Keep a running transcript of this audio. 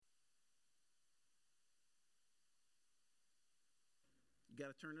you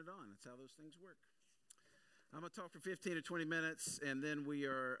got to turn it on. That's how those things work. I'm going to talk for 15 to 20 minutes, and then we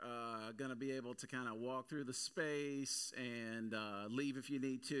are going to be able to kind of walk through the space and leave if you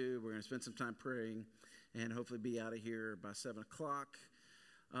need to. We're going to spend some time praying and hopefully be out of here by 7 o'clock.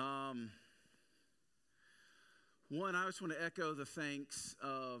 One, I just want to echo the thanks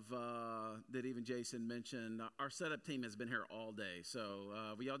of that even Jason mentioned. Our setup team has been here all day, so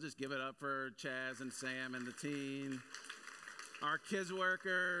will y'all just give it up for Chaz and Sam and the team. Our kids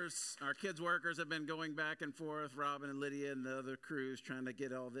workers have been going back and forth, Robin and Lydia and the other crews trying to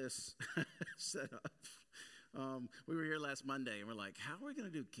get all this set up. We were here last Monday and we're like, how are we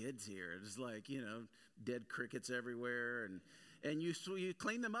going to do kids here? It's like, dead crickets everywhere. And you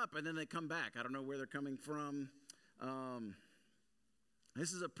clean them up and then they come back. I don't know where they're coming from.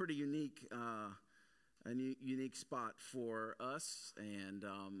 This is a pretty unique spot for us. And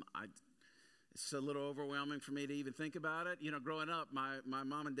it's a little overwhelming for me to even think about it. Growing up, my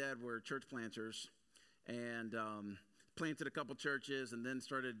mom and dad were church planters and planted a couple churches and then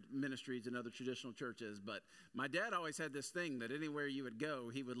started ministries in other traditional churches. But my dad always had this thing that anywhere you would go,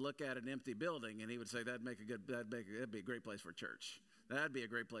 he would look at an empty building and he would say, that'd be a great place for a church. That'd be a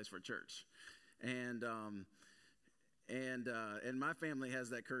great place for a church. And my family has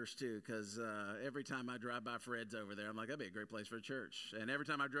that curse too, because every time I drive by Fred's over there, I'm like, that'd be a great place for a church. And every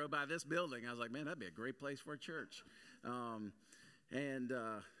time I drove by this building, I was like, man, that'd be a great place for a church. And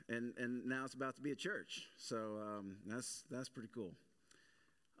now it's about to be a church, so that's pretty cool.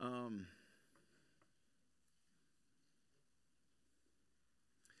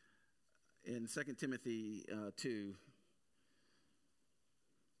 In 2 Timothy 2.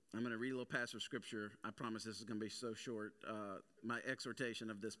 I'm going to read a little passage of scripture. I promise this is going to be so short. My exhortation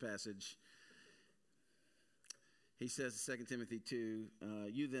of this passage. He says in 2 Timothy 2,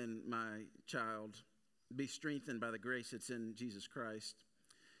 you then, my child, be strengthened by the grace that's in Jesus Christ.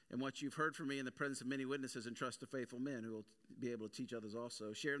 And what you've heard from me in the presence of many witnesses, entrust to faithful men who will be able to teach others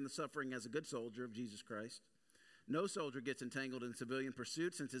also. Share in the suffering as a good soldier of Jesus Christ. No soldier gets entangled in civilian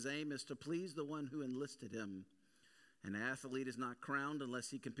pursuit, since his aim is to please the one who enlisted him. An athlete is not crowned unless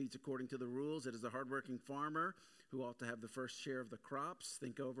he competes according to the rules. It is the hardworking farmer who ought to have the first share of the crops.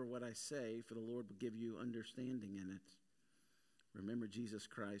 Think over what I say, for the Lord will give you understanding in it. Remember Jesus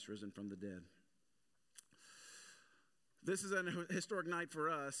Christ risen from the dead. This is a historic night for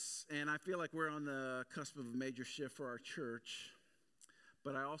us, and I feel like we're on the cusp of a major shift for our church.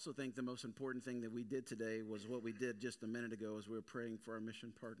 But I also think the most important thing that we did today was what we did just a minute ago as we were praying for our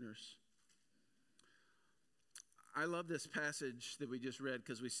mission partners. I love this passage that we just read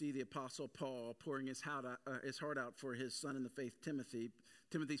because we see the Apostle Paul pouring his heart out for his son in the faith, Timothy.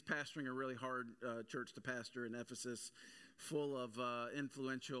 Timothy's pastoring a really hard church to pastor in Ephesus, full of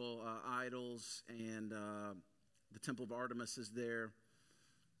influential idols, and the temple of Artemis is there.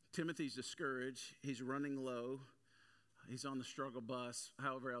 Timothy's discouraged. He's running low. He's on the struggle bus,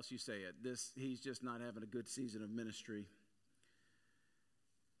 however else you say it. He's just not having a good season of ministry.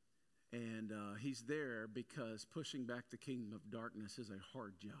 And he's there because pushing back the kingdom of darkness is a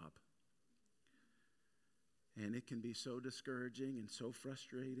hard job. And it can be so discouraging and so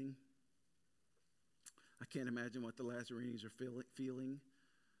frustrating. I can't imagine what the Lazarenes are feeling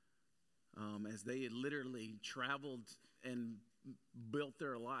as they had literally traveled and built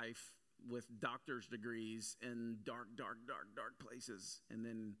their life with doctor's degrees in dark places. And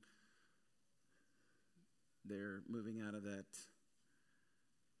then they're moving out of that.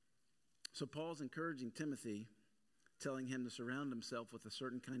 So Paul's encouraging Timothy, telling him to surround himself with a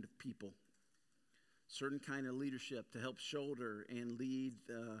certain kind of people, certain kind of leadership to help shoulder and lead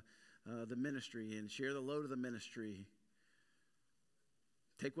the ministry and share the load of the ministry.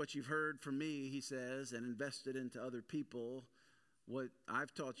 Take what you've heard from me, he says, and invest it into other people. What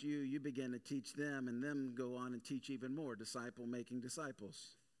I've taught you, you begin to teach them, and them go on and teach even more, disciple making disciples.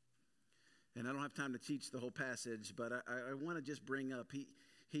 And I don't have time to teach the whole passage, but I want to just bring up,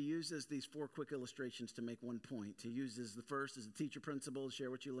 he uses these 4 quick illustrations to make one point. He uses the first as a teacher principle,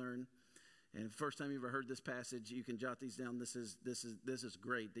 share what you learn. And the first time you ever heard this passage, you can jot these down. This is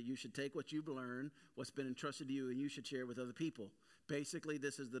great, that you should take what you've learned, what's been entrusted to you, and you should share with other people. Basically,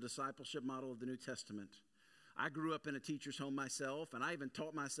 this is the discipleship model of the New Testament. I grew up in a teacher's home myself, and I even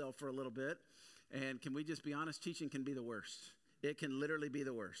taught myself for a little bit. And can we just be honest? Teaching can be the worst. It can literally be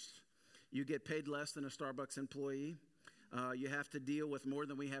the worst. You get paid less than a Starbucks employee. You have to deal with more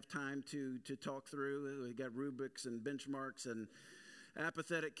than we have time to talk through. We got rubrics and benchmarks and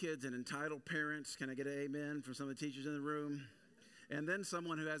apathetic kids and entitled parents. Can I get an amen from some of the teachers in the room? And then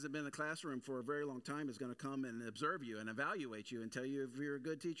someone who hasn't been in the classroom for a very long time is going to come and observe you and evaluate you and tell you if you're a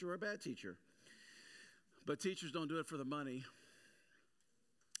good teacher or a bad teacher. But teachers don't do it for the money.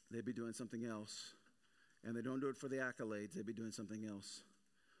 they'd be doing something else. And they don't do it for the accolades, they'd be doing something else.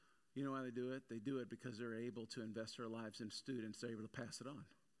 You know why they do it? They do it because they're able to invest their lives in students. They're able to pass it on.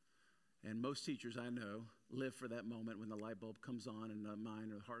 And most teachers I know live for that moment when the light bulb comes on in the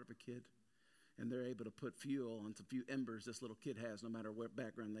mind or the heart of a kid. And they're able to put fuel onto a few embers this little kid has, no matter what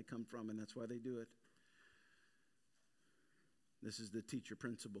background they come from, and that's why they do it. This is the teacher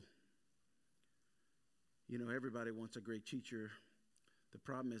principle. You know, everybody wants a great teacher. The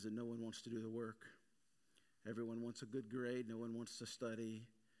problem is that no one wants to do the work. Everyone wants a good grade. No one wants to study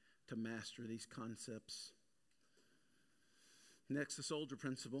to master these concepts. Next, the soldier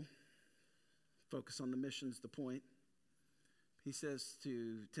principle. Focus on the missions, the point. He says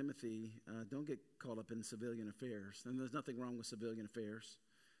to Timothy, don't get caught up in civilian affairs. And there's nothing wrong with civilian affairs.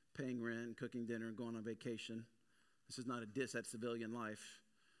 Paying rent, cooking dinner, going on vacation. This is not a diss at civilian life.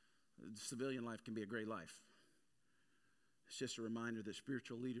 Civilian life can be a great life. It's just a reminder that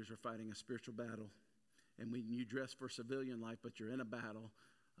spiritual leaders are fighting a spiritual battle. And when you dress for civilian life, but you're in a battle,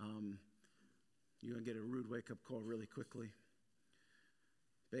 you're going to get a rude wake-up call really quickly.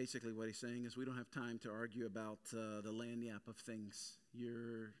 Basically, what he's saying is we don't have time to argue about the lagniappe of things.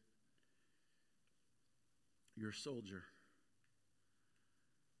 You're a soldier.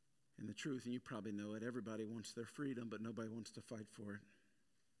 And the truth, and you probably know it, everybody wants their freedom, but nobody wants to fight for it.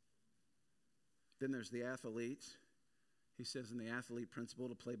 Then there's the athlete. He says in the athlete principle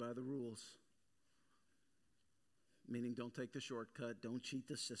to play by the rules. Meaning don't take the shortcut, don't cheat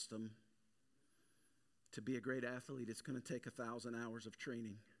the system. To be a great athlete, it's going to take 1,000 hours of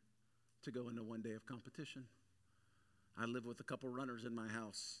training to go into one day of competition. I live with a couple runners in my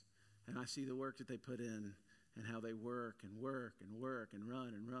house, and I see the work that they put in and how they work and work and work and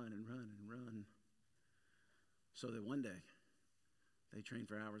run and run and run and run. So that one day, they train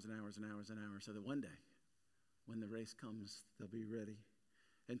for hours and hours and hours and hours, so that one day, when the race comes, they'll be ready.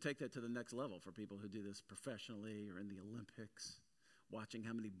 And take that to the next level for people who do this professionally or in the Olympics, watching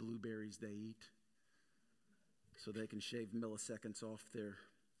how many blueberries they eat, so they can shave milliseconds off their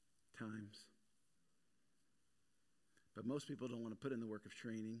times. But most people don't want to put in the work of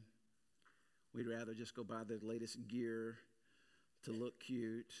training. We'd rather just go buy the latest gear to look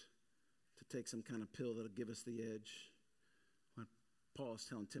cute, to take some kind of pill that'll give us the edge. When Paul is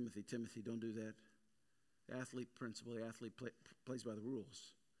telling Timothy, don't do that. The athlete principle, the athlete plays by the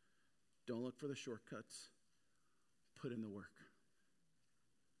rules. Don't look for the shortcuts. Put in the work.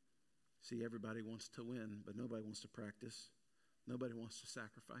 See, everybody wants to win, but nobody wants to practice. Nobody wants to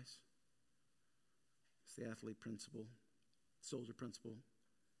sacrifice. It's the athlete principle, soldier principle,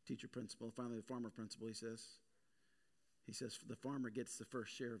 teacher principle. Finally, the farmer principle, he says, the farmer gets the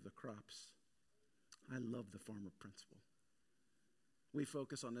first share of the crops. I love the farmer principle. We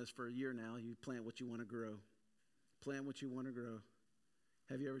focus on this for a year now. You plant what you want to grow. Plant what you want to grow.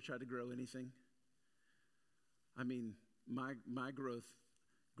 Have you ever tried to grow anything? I mean, my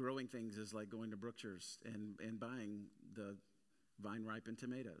growing things is like going to Brookshire's and buying the vine-ripened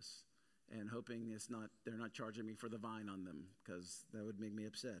tomatoes and hoping they're not charging me for the vine on them, because that would make me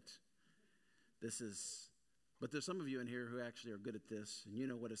upset. But there's some of you in here who actually are good at this, and you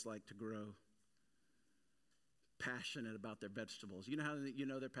know what it's like to grow. Passionate about their vegetables. You know how you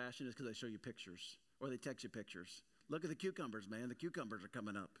know they're passionate? Is because they show you pictures or they text you pictures. Look at the cucumbers, man. The cucumbers are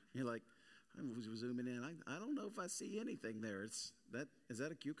coming up. You're like, I'm zooming in. I don't know if I see anything there. Is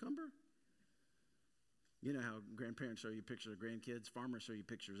that a cucumber? You know how grandparents show you pictures of grandkids? Farmers show you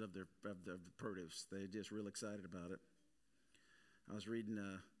pictures of the produce. They're just real excited about it. I was reading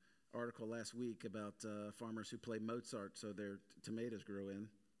an article last week about farmers who play Mozart so their tomatoes grow in.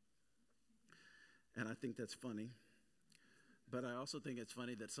 And I think that's funny. But I also think it's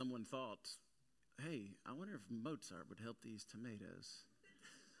funny that someone thought, hey, I wonder if Mozart would help these tomatoes.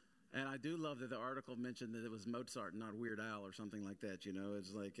 And I do love that the article mentioned that it was Mozart, not Weird Al or something like that. You know,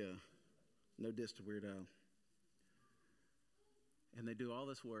 it's like no diss to Weird Al. And they do all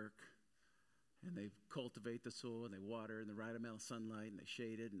this work, and they cultivate the soil, and they water, and the right amount of sunlight, and they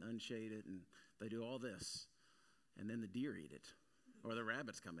shade it and unshade it, and they do all this. And then the deer eat it, or the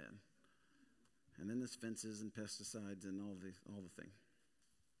rabbits come in. And then there's fences and pesticides and all the thing.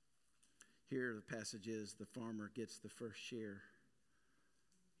 Here the passage is the farmer gets the first share.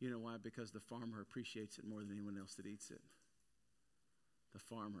 You know why? Because the farmer appreciates it more than anyone else that eats it. The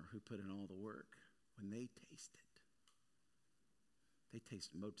farmer who put in all the work, when they taste it, they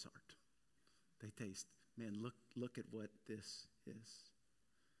taste Mozart. They taste, man, look at what this is.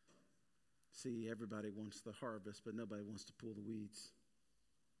 See, everybody wants the harvest, but nobody wants to pull the weeds.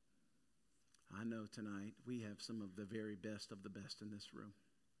 I know tonight we have some of the very best of the best in this room.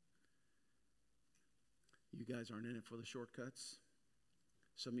 You guys aren't in it for the shortcuts.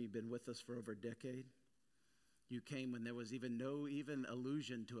 Some of you have been with us for over a decade. You came when there was no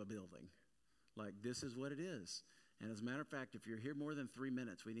allusion to a building. Like, this is what it is. And as a matter of fact, if you're here more than 3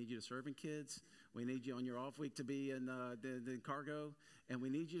 minutes, we need you to serve in kids. We need you on your off week to be in the cargo. And we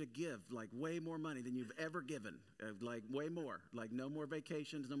need you to give, like, way more money than you've ever given. Like, way more. Like, no more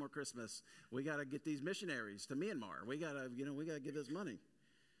vacations, no more Christmas. We got to get these missionaries to Myanmar. We got to give this money.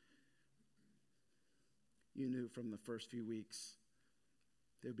 You knew from the first few weeks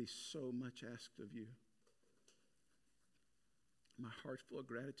there'd be so much asked of you. My heart's full of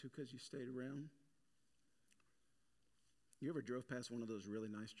gratitude because you stayed around. You ever drove past one of those really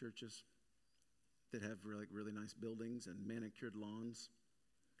nice churches that have really nice buildings and manicured lawns,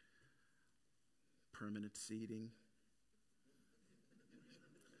 permanent seating,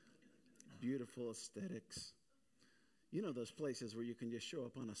 beautiful aesthetics? You know those places where you can just show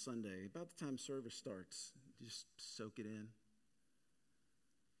up on a Sunday, about the time service starts, just soak it in.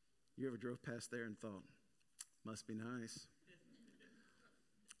 You ever drove past there and thought, must be nice?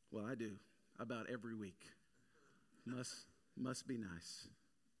 Well, I do, about every week. Must be nice.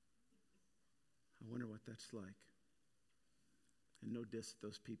 I wonder what that's like. And no diss at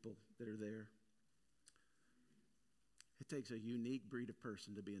those people that are there. It takes a unique breed of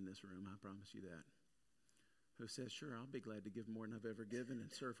person to be in this room, I promise you that. Who says, sure, I'll be glad to give more than I've ever given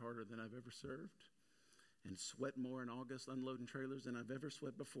and serve harder than I've ever served and sweat more in August unloading trailers than I've ever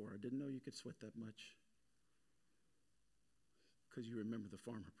sweat before. I didn't know you could sweat that much because you remember the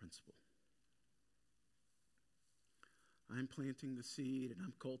farmer principle. I'm planting the seed and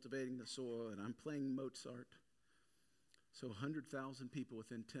I'm cultivating the soil and I'm playing Mozart. So 100,000 people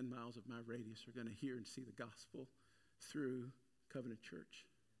within 10 miles of my radius are going to hear and see the gospel through Covenant Church.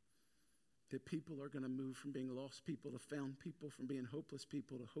 That people are going to move from being lost people to found people, from being hopeless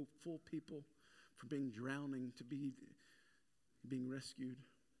people to hopeful people, from being drowning to being rescued.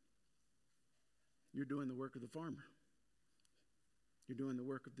 You're doing the work of the farmer. You're doing the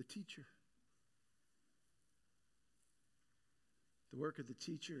work of the teacher. The work of the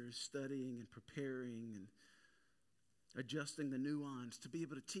teacher is studying and preparing and adjusting the nuance to be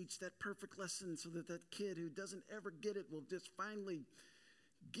able to teach that perfect lesson so that that kid who doesn't ever get it will just finally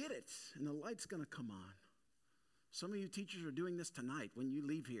get it, and the light's going to come on. Some of you teachers are doing this tonight when you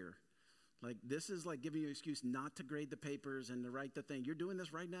leave here. Like, this is like giving you an excuse not to grade the papers and to write the thing. You're doing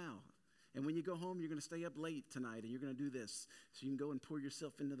this right now. And when you go home, you're going to stay up late tonight, and you're going to do this so you can go and pour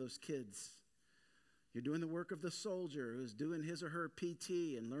yourself into those kids. You're doing the work of the soldier who's doing his or her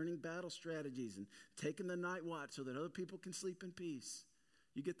PT and learning battle strategies and taking the night watch so that other people can sleep in peace.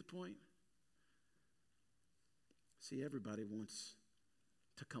 You get the point? See, everybody wants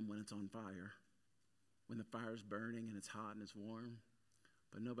to come when it's on fire, when the fire's burning and it's hot and it's warm.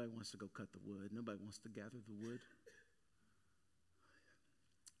 But nobody wants to go cut the wood. Nobody wants to gather the wood.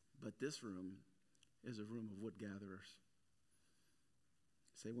 But this room is a room of wood gatherers.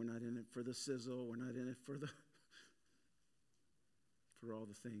 Say, we're not in it for the sizzle. We're not in it for all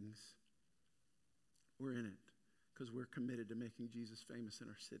the things. We're in it because we're committed to making Jesus famous in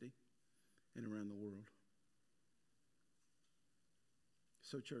our city and around the world.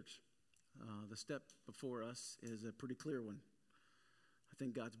 So, church, the step before us is a pretty clear one. I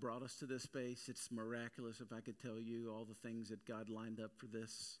think God's brought us to this space. It's miraculous if I could tell you all the things that God lined up for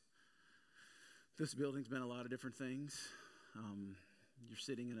this. This building's been a lot of different things. You're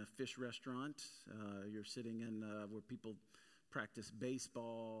sitting in a fish restaurant. You're sitting in where people practice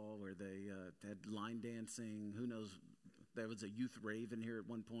baseball, where they had line dancing. Who knows? There was a youth rave in here at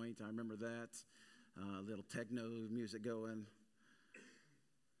one point. I remember that. A little techno music going.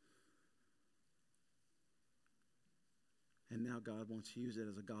 And now God wants to use it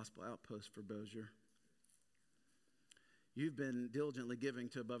as a gospel outpost for Bossier. You've been diligently giving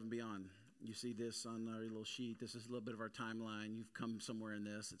to Above and Beyond. You see this on our little sheet. This is a little bit of our timeline. You've come somewhere in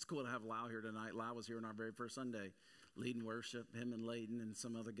this. It's cool to have Lau here tonight. Lau was here on our very first Sunday, leading worship. Him and Layden and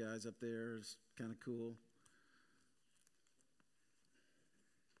some other guys up there. It's kind of cool.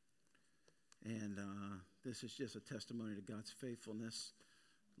 And this is just a testimony to God's faithfulness,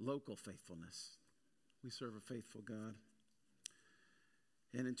 local faithfulness. We serve a faithful God.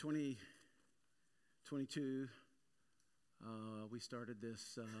 And in 2022, we started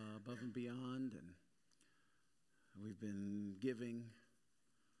this Above and Beyond, and we've been giving.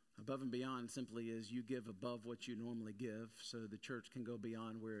 Above and Beyond simply is you give above what you normally give so the church can go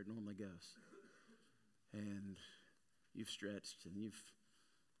beyond where it normally goes. And you've stretched, and you've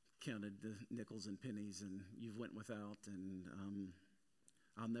counted the nickels and pennies, and you've went without, and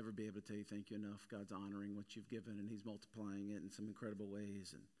I'll never be able to tell you thank you enough. God's honoring what you've given, and he's multiplying it in some incredible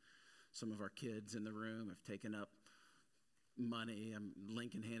ways. And some of our kids in the room have taken up money.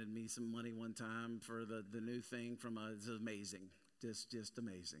 Lincoln handed me some money one time for the new thing it's amazing. Just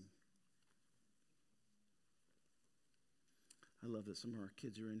amazing. I love that some of our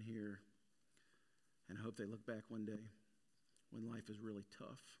kids are in here, and I hope they look back one day when life is really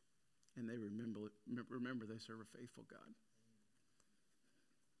tough and they remember they serve a faithful God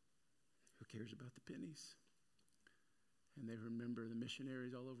who cares about the pennies. And they remember the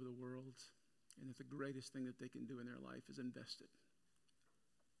missionaries all over the world, and that the greatest thing that they can do in their life is invest it.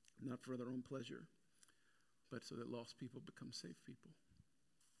 Not for their own pleasure, but so that lost people become saved people.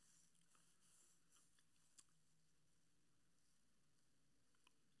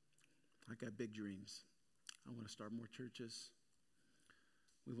 I got big dreams. I want to start more churches.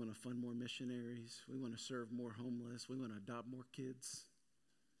 We want to fund more missionaries. We want to serve more homeless. We want to adopt more kids.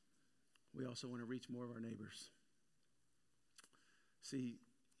 We also want to reach more of our neighbors. See,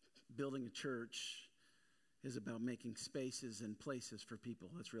 building a church is about making spaces and places for people.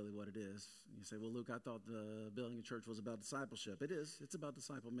 That's really what it is. You say, well, Luke, I thought the building a church was about discipleship. It is. It's about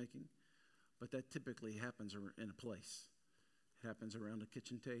disciple making. But that typically happens in a place. It happens around a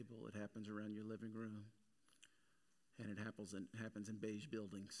kitchen table. It happens around your living room. And it happens in beige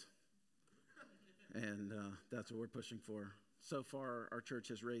buildings. And that's what we're pushing for. So far, our church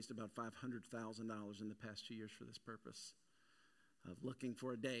has raised about $500,000 in the past 2 years for this purpose, of looking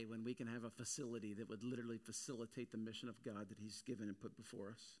for a day when we can have a facility that would literally facilitate the mission of God that he's given and put before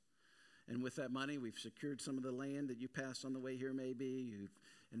us. And with that money, we've secured some of the land that you passed on the way here maybe. You've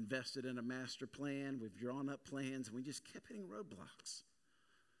invested in a master plan. We've drawn up plans, and we just kept hitting roadblocks.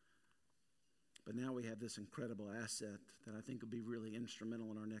 But now we have this incredible asset that I think will be really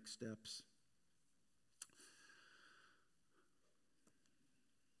instrumental in our next steps.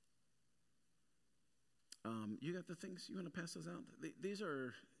 You got the things? You want to pass those out? These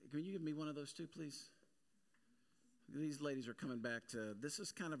are, can you give me one of those too, please? These ladies are coming back to, this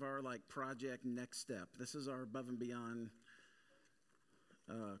is kind of our like project next step. This is our above and beyond.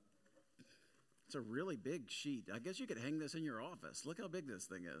 It's a really big sheet. I guess you could hang this in your office. Look how big this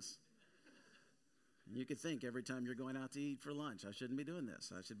thing is. You could think every time you're going out to eat for lunch, I shouldn't be doing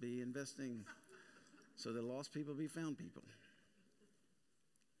this. I should be investing so that lost people be found people.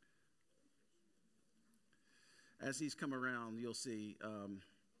 As these come around, you'll see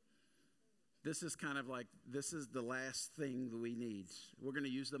this is kind of like, this is the last thing that we need. We're going to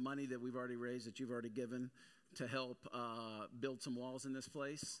use the money that we've already raised, that you've already given, to help build some walls in this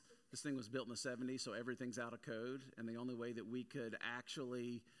place. This thing was built in the 70s, so everything's out of code. And the only way that we could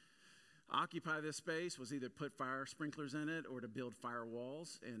actually occupy this space was either put fire sprinklers in it or to build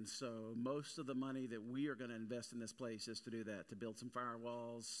firewalls. And so most of the money that we are going to invest in this place is to do that, to build some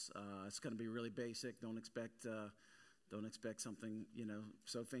firewalls. It's going to be really basic. Don't expect something,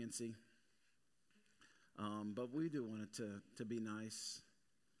 so fancy. But we do want it to be nice.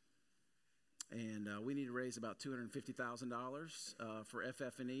 And we need to raise about $250,000 for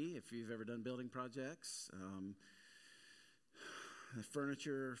FF&E if you've ever done building projects.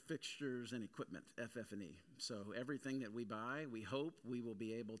 Furniture, fixtures, and equipment, FF&E. So everything that we buy, we hope we will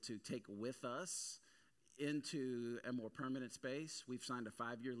be able to take with us into a more permanent space. We've signed a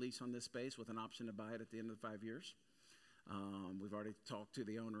 5-year lease on this space with an option to buy it at the end of the 5 years. We've already talked to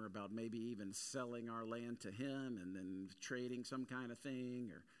the owner about maybe even selling our land to him and then trading some kind of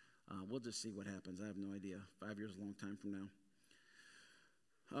thing, or we'll just see what happens. I have no idea. 5 years is a long time from now.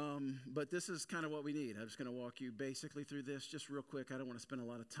 But this is kind of what we need. I'm just going to walk you basically through this just real quick. I don't want to spend a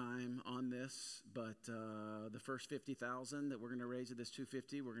lot of time on this, but the first $50,000 that we're going to raise at this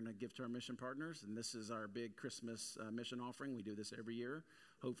 $250,000, we're going to give to our mission partners, and this is our big Christmas mission offering. We do this every year.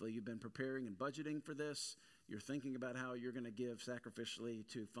 Hopefully you've been preparing and budgeting for this. You're thinking about how you're going to give sacrificially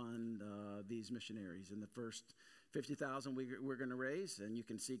to fund these missionaries. And the first $50,000 we're going to raise, and you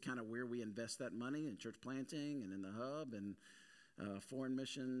can see kind of where we invest that money in church planting and in the hub and foreign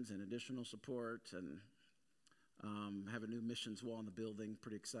missions and additional support, and have a new missions wall in the building.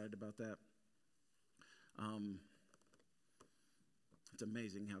 Pretty excited about that. It's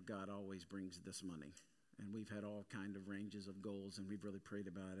amazing how God always brings this money. And we've had all kind of ranges of goals, and we've really prayed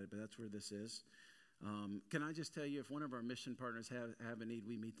about it, but that's where this is. Can I just tell you, if one of our mission partners have a need,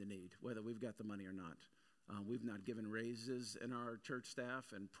 we meet the need, whether we've got the money or not. We've not given raises in our church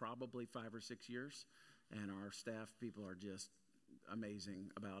staff in probably 5 or 6 years, and our staff people are just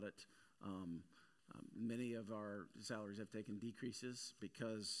amazing about it. Many of our salaries have taken decreases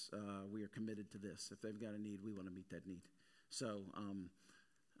because we are committed to this. If they've got a need, we want to meet that need. So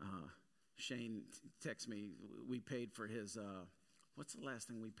Shane texted me. We paid for his what's the last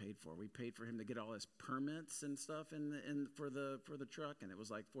thing we paid for? We paid for him to get all his permits and stuff for the truck, and it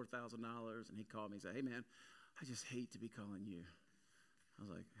was like $4,000. And he called me and said, hey, man, I just hate to be calling you. I was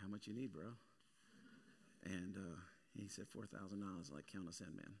like, how much you need, bro? And he said $4,000. Like, count us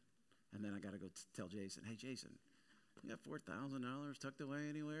in, man. And then I got to go tell Jason, hey, Jason, you got $4,000 tucked away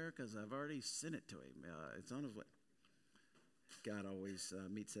anywhere? Because I've already sent it to him. It's on his way. God always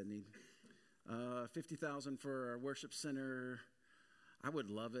meets that need. $50,000 for our worship center. I would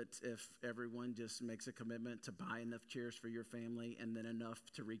love it if everyone just makes a commitment to buy enough chairs for your family and then enough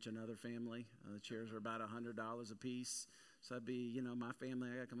to reach another family. The chairs are about $100 a piece. So that'd be, my family,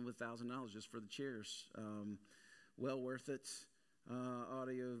 I got to come up with $1,000 just for the chairs. Well worth it.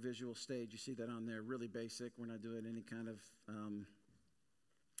 Audio, visual, stage, you see that on there. Really basic. We're not doing any kind of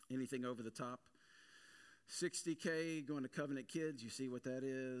anything over the top. $60K going to Covenant Kids. You see what that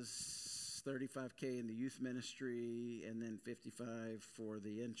is. $35K in the youth ministry, and then $55 for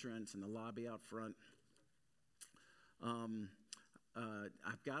the entrance and the lobby out front.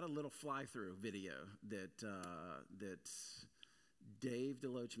 I've got a little fly-through video that Dave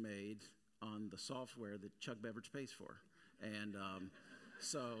DeLoach made on the software that Chuck Beveridge pays for. And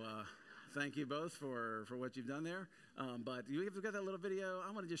so thank you both for what you've done there. But you've got that little video.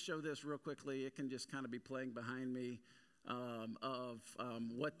 I want to just show this real quickly. It can just kind of be playing behind me of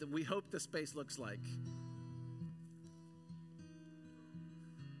what we hope the space looks like.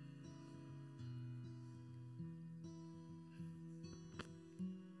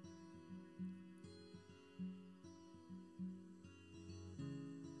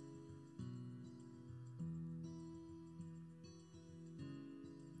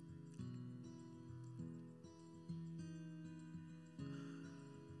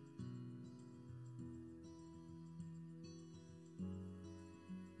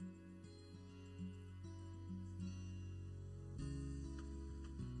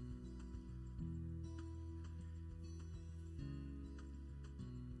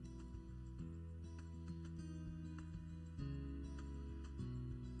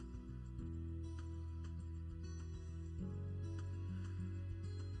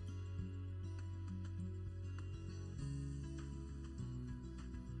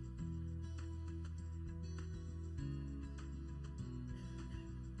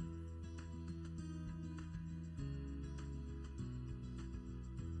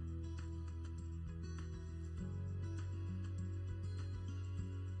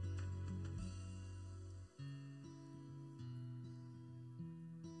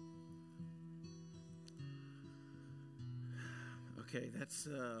 Okay, that's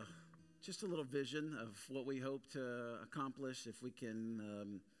just a little vision of what we hope to accomplish if we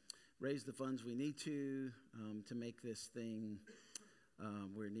can raise the funds we need to make this thing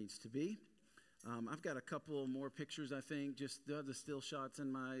where it needs to be. I've got a couple more pictures, I think, just the still shots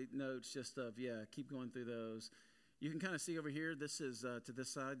in my notes, just of, keep going through those. You can kind of see over here, this is to this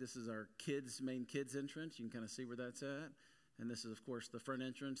side, this is our main kids entrance. You can kind of see where that's at. And this is, of course, the front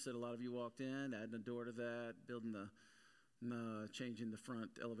entrance that a lot of you walked in, adding a door to that, building changing the front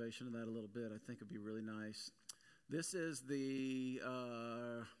elevation of that a little bit. I think it'd be really nice. This is the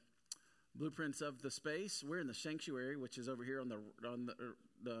blueprints of the space. We're in the sanctuary, which is over here on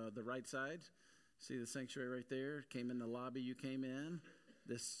the right side. See the sanctuary right there? Came in the lobby you came in.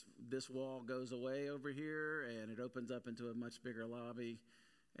 This wall goes away over here, and it opens up into a much bigger lobby.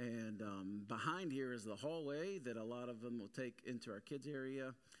 And behind here is the hallway that a lot of them will take into our kids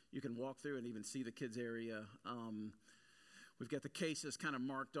area. You can walk through and even see the kids area. We've got the cases kind of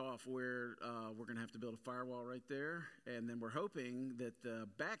marked off where we're going to have to build a firewall right there. And then we're hoping that the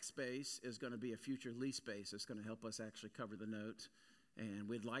back space is going to be a future lease space. It's going to help us actually cover the note. And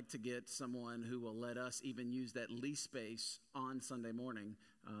we'd like to get someone who will let us even use that lease space on Sunday morning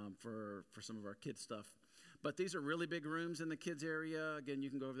for some of our kids' stuff. But these are really big rooms in the kids' area. Again,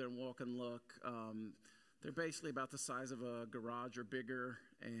 you can go over there and walk and look. They're basically about the size of a garage or bigger.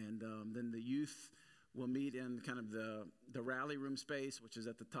 And then the youth will meet in kind of the rally room space, which is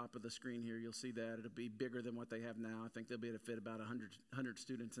at the top of the screen here. You'll see that. It'll be bigger than what they have now. I think they'll be able to fit about 100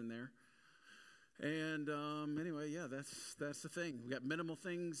 students in there. And anyway, that's the thing. We got minimal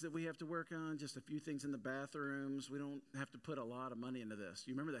things that we have to work on, just a few things in the bathrooms. We don't have to put a lot of money into this.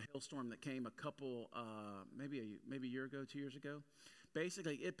 You remember the hailstorm that came a couple, maybe a year ago, 2 years ago?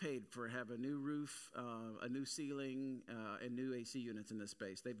 Basically, it paid for have a new roof, a new ceiling, and new AC units in this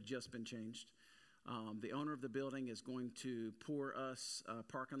space. They've just been changed. The owner of the building is going to pour us a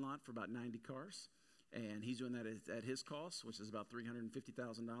parking lot for about 90 cars, and he's doing that at his cost, which is about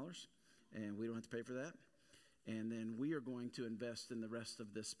 $350,000, and we don't have to pay for that. And then we are going to invest in the rest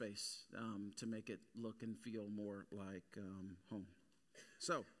of this space to make it look and feel more like home.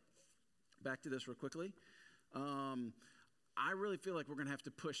 So, back to this real quickly. I really feel like we're going to have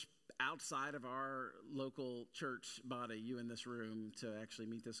to push outside of our local church body, you in this room, to actually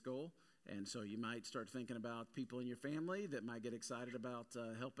meet this goal. And so you might start thinking about people in your family that might get excited about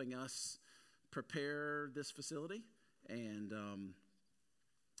helping us prepare this facility. And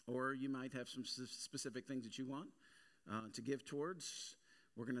or you might have some specific things that you want to give towards.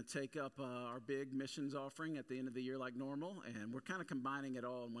 We're going to take up our big missions offering at the end of the year like normal, and we're kind of combining it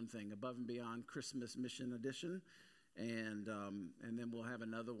all in one thing, Above and Beyond Christmas Mission Edition, and then we'll have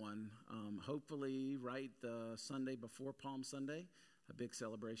another one, hopefully right the Sunday before Palm Sunday, a big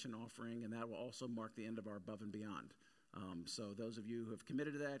celebration offering, and that will also mark the end of our Above and Beyond. So those of you who have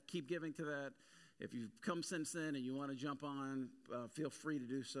committed to that, keep giving to that. If you've come since then and you want to jump on, feel free to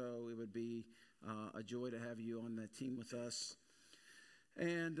do so. It would be a joy to have you on that team with us.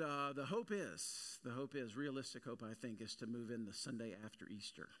 And the hope is, realistic hope, I think, is to move in the Sunday after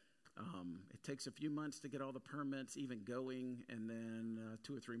Easter. It takes a few months to get all the permits even going, and then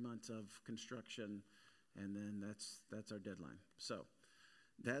 2 or 3 months of construction, and then that's our deadline. So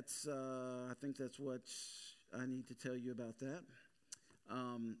that's I think that's what I need to tell you about that.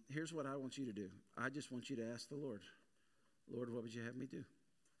 Here's what I want you to do. I just want you to ask the Lord, Lord, what would you have me do?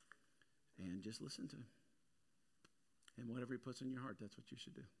 And just listen to him. And whatever he puts in your heart, that's what you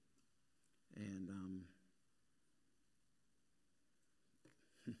should do. And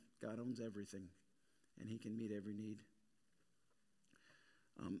God owns everything, and he can meet every need.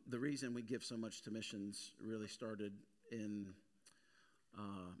 The reason we give so much to missions really started in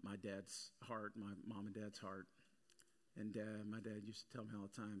my dad's heart, my mom and dad's heart. And my dad used to tell me all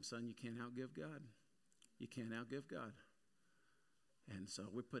the time, son, you can't outgive God. You can't outgive God. And so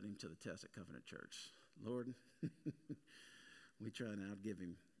we're putting him to the test at Covenant Church. Lord, we try and outgive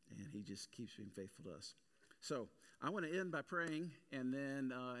him, and he just keeps being faithful to us. So I want to end by praying, and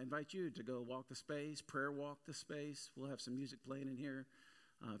then invite you to go walk the space, prayer walk the space. We'll have some music playing in here.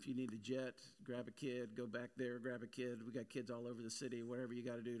 If you need to jet, grab a kid, go back there, grab a kid. We got kids all over the city. Whatever you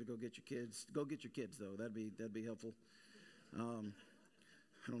got to do to go get your kids. Go get your kids, though. That'd be helpful. I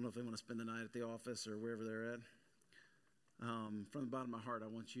don't know if they want to spend the night at the office or wherever they're at. From the bottom of my heart, I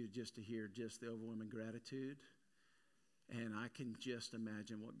want you just to hear just the overwhelming gratitude. And I can just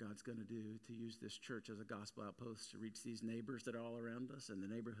imagine what God's going to do to use this church as a gospel outpost to reach these neighbors that are all around us and the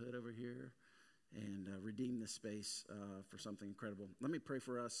neighborhood over here, and redeem this space for something incredible. Let me pray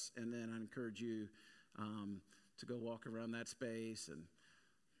for us, and then I encourage you to go walk around that space and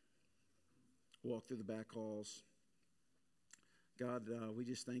walk through the back halls. God, we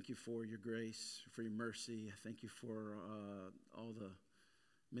just thank you for your grace, for your mercy. I thank you for all the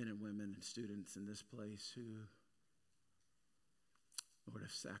men and women and students in this place who, Lord,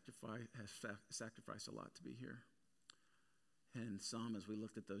 have sacrificed a lot to be here. And some, as we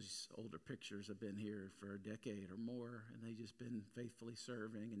looked at those older pictures, have been here for a decade or more, and they've just been faithfully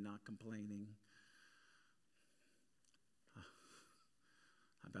serving and not complaining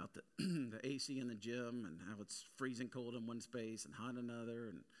about the AC in the gym and how it's freezing cold in one space and hot in another,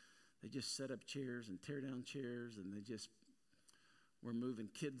 and they just set up chairs and tear down chairs, and we're moving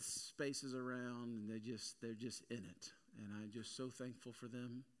kids' spaces around, and they're just in it. And I'm just so thankful for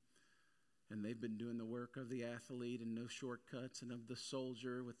them. And they've been doing the work of the athlete and no shortcuts, and of the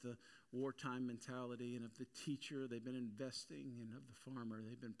soldier with the wartime mentality, and of the teacher they've been investing, and of the farmer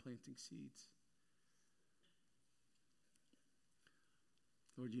they've been planting seeds.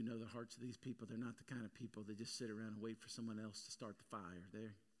 Lord, you know the hearts of these people. They're not the kind of people that just sit around and wait for someone else to start the fire.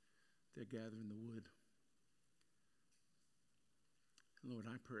 They're gathering the wood. Lord,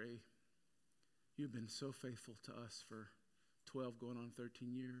 I pray you've been so faithful to us for 12 going on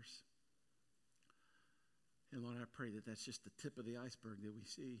 13 years. And Lord, I pray that that's just the tip of the iceberg that we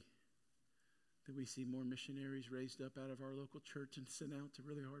see. That we see more missionaries raised up out of our local church and sent out to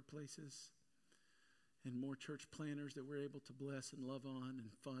really hard places. And more church planners that we're able to bless and love on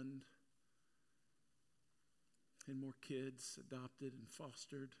and fund. And more kids adopted and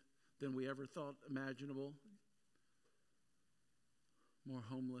fostered than we ever thought imaginable. More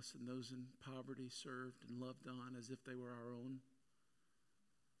homeless and those in poverty served and loved on as if they were our own.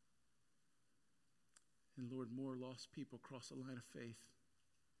 And Lord, more lost people cross the line of faith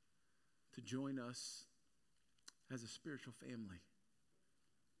to join us as a spiritual family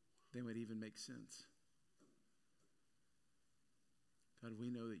than would even make sense. God,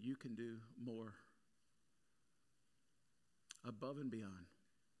 we know that you can do more, above and beyond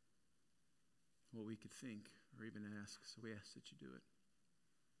what we could think or even ask. So we ask that you do it.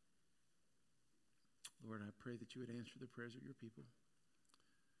 Lord, I pray that you would answer the prayers of your people.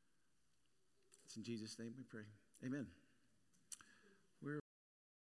 It's in Jesus' name we pray. Amen.